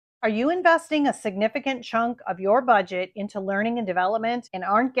Are you investing a significant chunk of your budget into learning and development and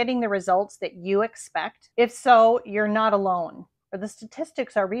aren't getting the results that you expect? If so, you're not alone. Or the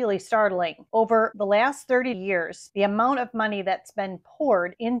statistics are really startling. Over the last 30 years, the amount of money that's been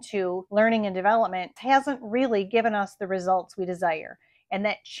poured into learning and development hasn't really given us the results we desire. And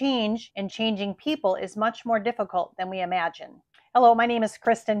that change and changing people is much more difficult than we imagine. Hello, my name is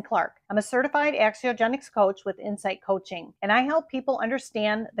Kristen Clark. I'm a certified Axiogenics coach with Insight Coaching, and I help people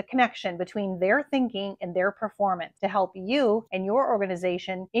understand the connection between their thinking and their performance to help you and your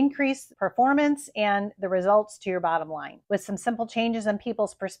organization increase performance and the results to your bottom line. With some simple changes in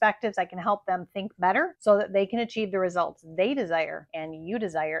people's perspectives, I can help them think better so that they can achieve the results they desire and you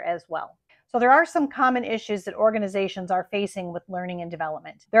desire as well. So there are some common issues that organizations are facing with learning and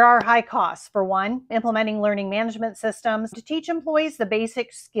development. There are high costs. For one, implementing learning management systems to teach employees the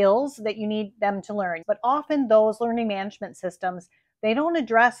basic skills that you need them to learn. But often those learning management systems, they don't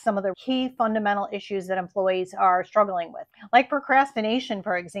address some of the key fundamental issues that employees are struggling with, like procrastination,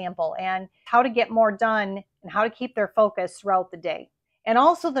 for example, and how to get more done and how to keep their focus throughout the day. And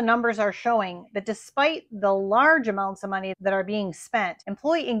also the numbers are showing that despite the large amounts of money that are being spent,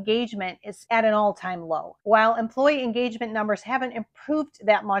 employee engagement is at an all-time low. While employee engagement numbers haven't improved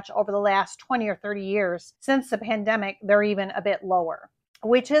that much over the last 20 or 30 years, since the pandemic, they're even a bit lower,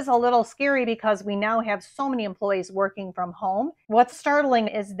 which is a little scary because we now have so many employees working from home. What's startling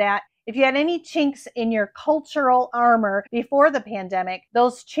is that if you had any chinks in your cultural armor before the pandemic,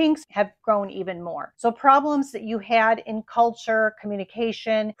 those chinks have grown even more. So problems that you had in culture,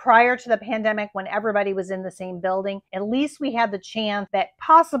 communication prior to the pandemic when everybody was in the same building, at least we had the chance that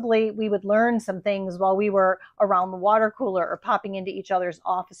possibly we would learn some things while we were around the water cooler or popping into each other's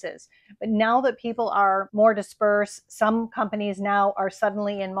offices. But now that people are more dispersed, some companies now are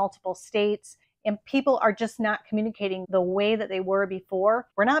suddenly in multiple states, and people are just not communicating the way that they were before,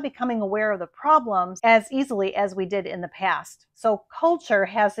 we're not becoming aware of the problems as easily as we did in the past. So culture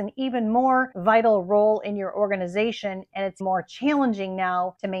has an even more vital role in your organization, and it's more challenging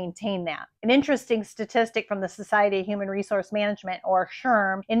now to maintain that. An interesting statistic from the Society of Human Resource Management, or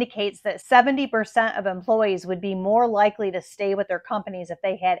SHRM, indicates that 70% of employees would be more likely to stay with their companies if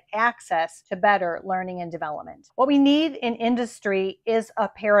they had access to better learning and development. What we need in industry is a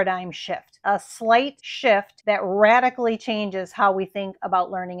paradigm shift, a slight shift that radically changes how we think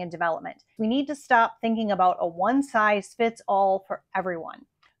about learning and development. We need to stop thinking about a one-size-fits-all for everyone.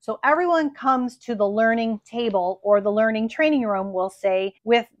 So everyone comes to the learning table or the learning training room, we'll say,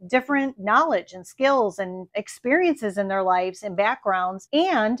 with different knowledge and skills and experiences in their lives and backgrounds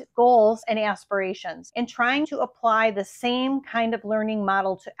and goals and aspirations. And trying to apply the same kind of learning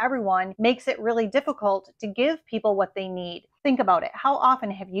model to everyone makes it really difficult to give people what they need. Think about it. How often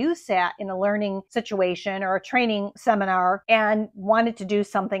have you sat in a learning situation or a training seminar and wanted to do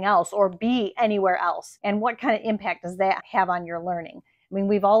something else or be anywhere else? And what kind of impact does that have on your learning? I mean,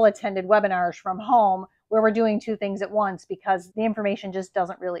 we've all attended webinars from home where we're doing two things at once because the information just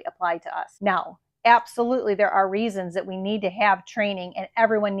doesn't really apply to us. Now, absolutely, there are reasons that we need to have training and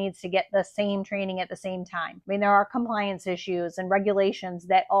everyone needs to get the same training at the same time. I mean, there are compliance issues and regulations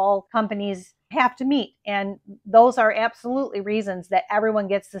that all companies have to meet. And those are absolutely reasons that everyone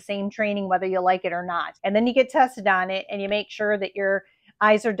gets the same training, whether you like it or not. And then you get tested on it and you make sure that your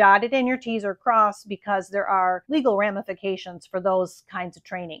I's are dotted and your T's are crossed because there are legal ramifications for those kinds of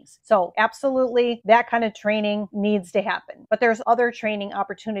trainings. So absolutely, that kind of training needs to happen. But there's other training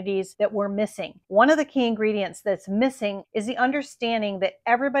opportunities that we're missing. One of the key ingredients that's missing is the understanding that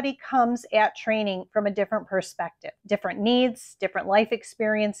everybody comes at training from a different perspective, different needs, different life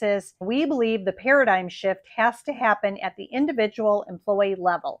experiences. We believe the paradigm shift has to happen at the individual employee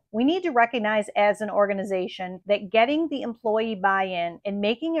level. We need to recognize as an organization that getting the employee buy-in and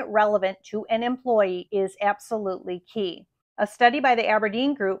making it relevant to an employee is absolutely key. A study by the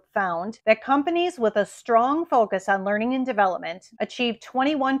Aberdeen Group found that companies with a strong focus on learning and development achieve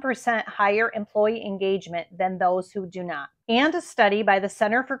 21% higher employee engagement than those who do not. And a study by the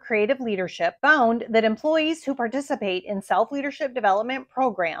Center for Creative Leadership found that employees who participate in self-leadership development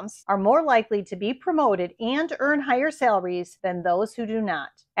programs are more likely to be promoted and earn higher salaries than those who do not.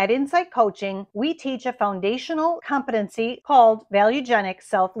 At Insight Coaching, we teach a foundational competency called Valuegenic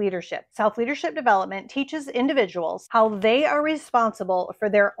Self-Leadership. Self-leadership development teaches individuals how they are responsible for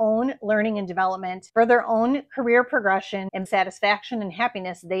their own learning and development, for their own career progression and satisfaction and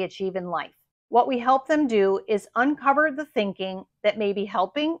happiness they achieve in life. What we help them do is uncover the thinking that may be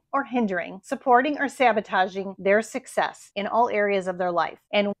helping or hindering, supporting or sabotaging their success in all areas of their life.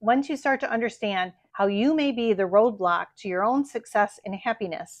 And once you start to understand how you may be the roadblock to your own success and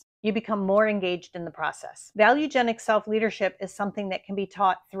happiness, You become more engaged in the process. Valuegenic self-leadership is something that can be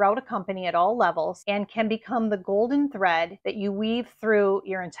taught throughout a company at all levels and can become the golden thread that you weave through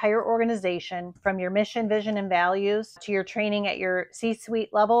your entire organization, from your mission, vision, and values to your training at your C-suite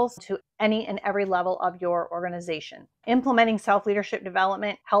levels to any and every level of your organization. Implementing self-leadership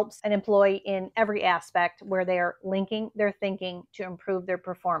development helps an employee in every aspect where they are linking their thinking to improve their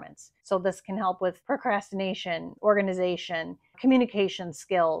performance. So this can help with procrastination, organization, communication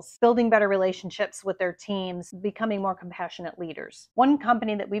skills, building better relationships with their teams, becoming more compassionate leaders. One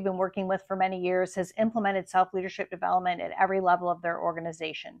company that we've been working with for many years has implemented self-leadership development at every level of their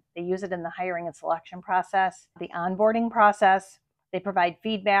organization. They use it in the hiring and selection process, the onboarding process. They provide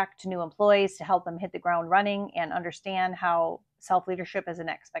feedback to new employees to help them hit the ground running and understand how self-leadership is an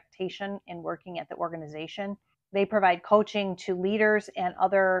expectation in working at the organization. They provide coaching to leaders and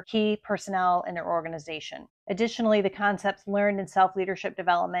other key personnel in their organization. Additionally, the concepts learned in self-leadership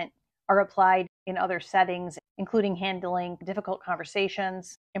development are applied in other settings, including handling difficult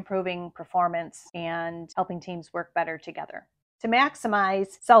conversations, improving performance, and helping teams work better together. To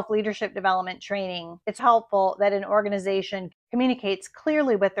maximize self-leadership development training, it's helpful that an organization communicates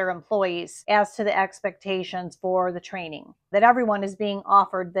clearly with their employees as to the expectations for the training, that everyone is being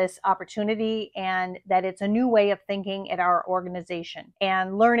offered this opportunity and that it's a new way of thinking at our organization,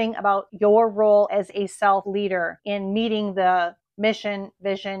 and learning about your role as a self-leader in meeting the mission,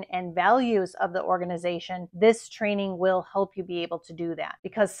 vision, and values of the organization. This training will help you be able to do that,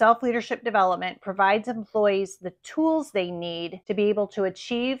 because self-leadership development provides employees the tools they need to be able to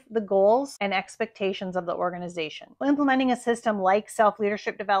achieve the goals and expectations of the organization. Implementing a system like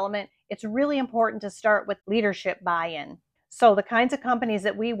self-leadership development, it's really important to start with leadership buy-in. So the kinds of companies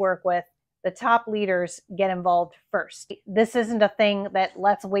that we work with, the top leaders get involved first. This isn't a thing that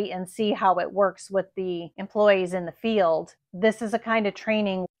let's wait and see how it works with the employees in the field. This is a kind of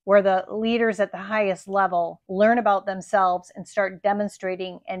training where the leaders at the highest level learn about themselves and start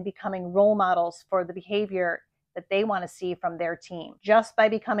demonstrating and becoming role models for the behavior that they want to see from their team. Just by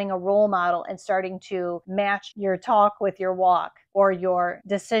becoming a role model and starting to match your talk with your walk, or your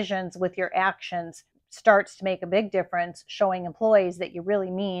decisions with your actions, starts to make a big difference, showing employees that you really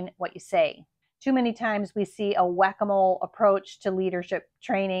mean what you say. Too many times we see a whack-a-mole approach to leadership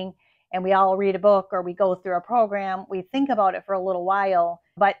training, and we all read a book or we go through a program. We think about it for a little while,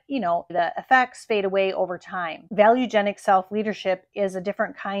 but the effects fade away over time. Valuegenic self-leadership is a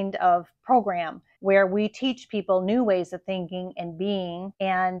different kind of program where we teach people new ways of thinking and being,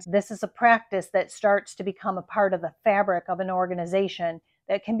 and this is a practice that starts to become a part of the fabric of an organization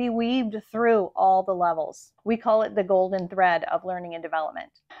that can be weaved through all the levels. We call it the golden thread of learning and development.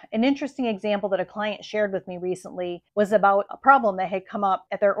 An interesting example that a client shared with me recently was about a problem that had come up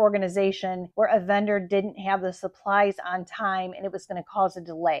at their organization where a vendor didn't have the supplies on time and it was going to cause a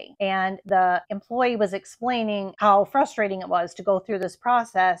delay. And the employee was explaining how frustrating it was to go through this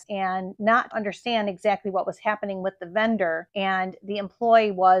process and not understand exactly what was happening with the vendor. And the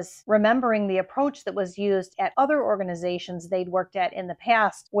employee was remembering the approach that was used at other organizations they'd worked at in the past,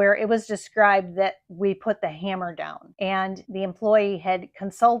 where it was described that we put the hammer down. And the employee had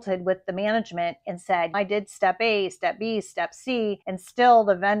consulted with the management and said, I did step A, step B, step C, and still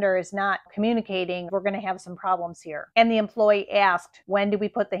the vendor is not communicating. We're going to have some problems here. And the employee asked, when do we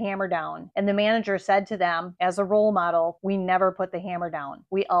put the hammer down? And the manager said to them, as a role model, we never put the hammer down.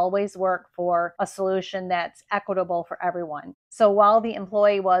 We always work for a solution that's equitable for everyone. So while the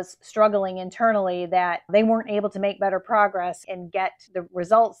employee was struggling internally that they weren't able to make better progress and get the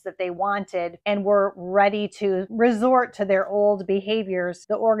results that they wanted and were ready to resort to their old behaviors,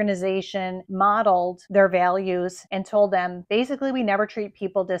 the organization modeled their values and told them, basically, we never treat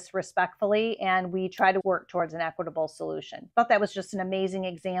people disrespectfully and we try to work towards an equitable solution. I thought that was just an amazing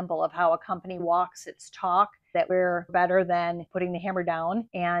example of how a company walks its talk, that we're better than putting the hammer down,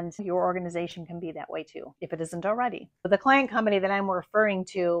 and your organization can be that way too, if it isn't already. The client company that I'm referring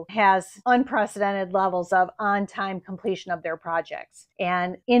to has unprecedented levels of on-time completion of their projects,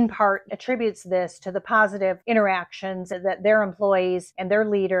 and in part attributes this to the positive interactions that their employees and their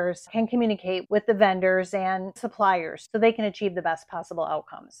leaders can communicate with the vendors and suppliers so they can achieve the best possible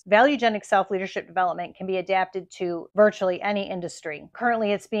outcomes. Valuegenic self-leadership development can be adapted to virtually any industry.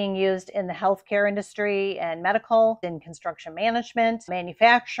 Currently, it's being used in the healthcare industry and medical, in construction management,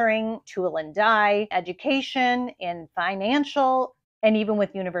 manufacturing, tool and die, education, in financial, and even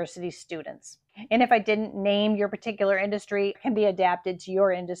with university students. And if I didn't name your particular industry, it can be adapted to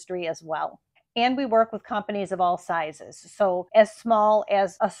your industry as well. And we work with companies of all sizes. So as small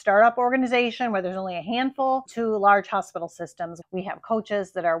as a startup organization where there's only a handful to large hospital systems. We have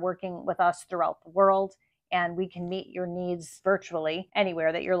coaches that are working with us throughout the world. and we can meet your needs virtually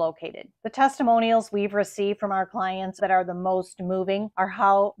anywhere that you're located. The testimonials we've received from our clients that are the most moving are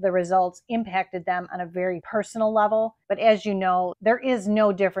how the results impacted them on a very personal level. But as you know, there is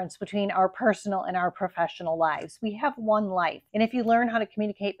no difference between our personal and our professional lives. We have one life. And if you learn how to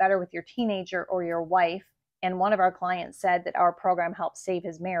communicate better with your teenager or your wife, and one of our clients said that our program helped save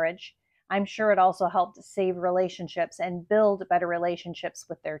his marriage, I'm sure it also helped save relationships and build better relationships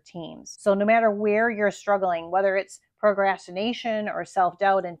with their teams. So no matter where you're struggling, whether it's procrastination or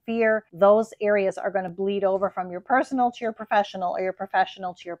self-doubt and fear, those areas are going to bleed over from your personal to your professional or your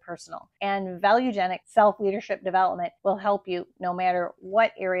professional to your personal. And Valuegenic self-leadership development will help you no matter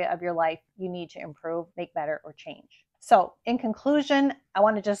what area of your life you need to improve, make better, or change. So in conclusion, I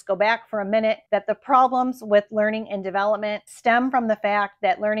want to just go back for a minute that the problems with learning and development stem from the fact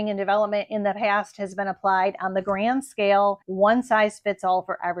that learning and development in the past has been applied on the grand scale, one size fits all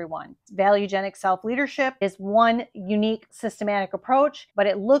for everyone. Valuegenic self-leadership is one unique systematic approach, but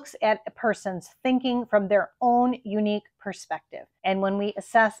it looks at a person's thinking from their own unique perspective. And when we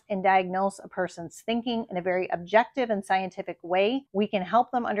assess and diagnose a person's thinking in a very objective and scientific way, we can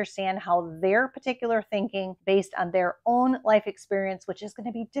help them understand how their particular thinking, based on their own life experience, which is going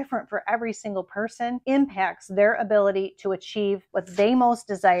to be different for every single person, impacts their ability to achieve what they most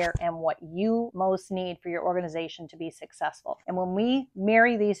desire and what you most need for your organization to be successful. And when we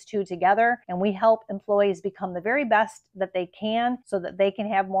marry these two together and we help employees become the very best that they can so that they can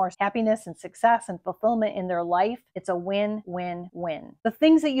have more happiness and success and fulfillment in their life, it's a win-win-win. The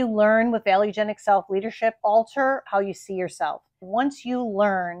things that you learn with Valuegenic self-leadership alter how you see yourself. Once you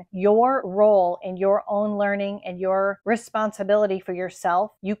learn your role in your own learning and your responsibility for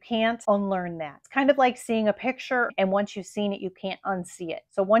yourself, you can't unlearn that. It's kind of like seeing a picture, and once you've seen it, you can't unsee it.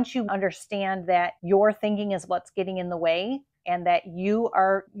 So once you understand that your thinking is what's getting in the way, and that you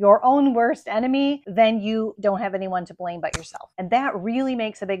are your own worst enemy, then you don't have anyone to blame but yourself. And that really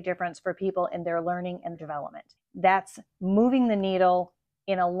makes a big difference for people in their learning and development. That's moving the needle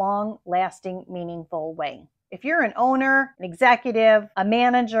in a long-lasting, meaningful way. If you're an owner, an executive, a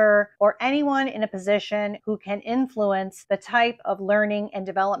manager, or anyone in a position who can influence the type of learning and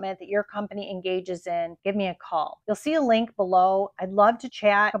development that your company engages in, give me a call. You'll see a link below. I'd love to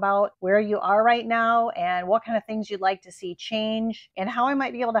chat about where you are right now and what kind of things you'd like to see change and how I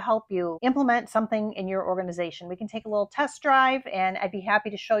might be able to help you implement something in your organization. We can take a little test drive, and I'd be happy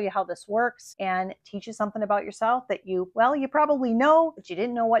to show you how this works and teach you something about yourself that you probably know, but you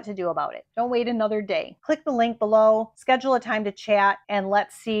didn't know what to do about it. Don't wait another day. Click the link below, schedule a time to chat, and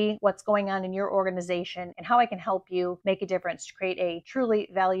let's see what's going on in your organization and how I can help you make a difference to create a truly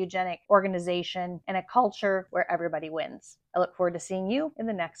valuegenic organization and a culture where everybody wins. I look forward to seeing you in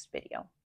the next video.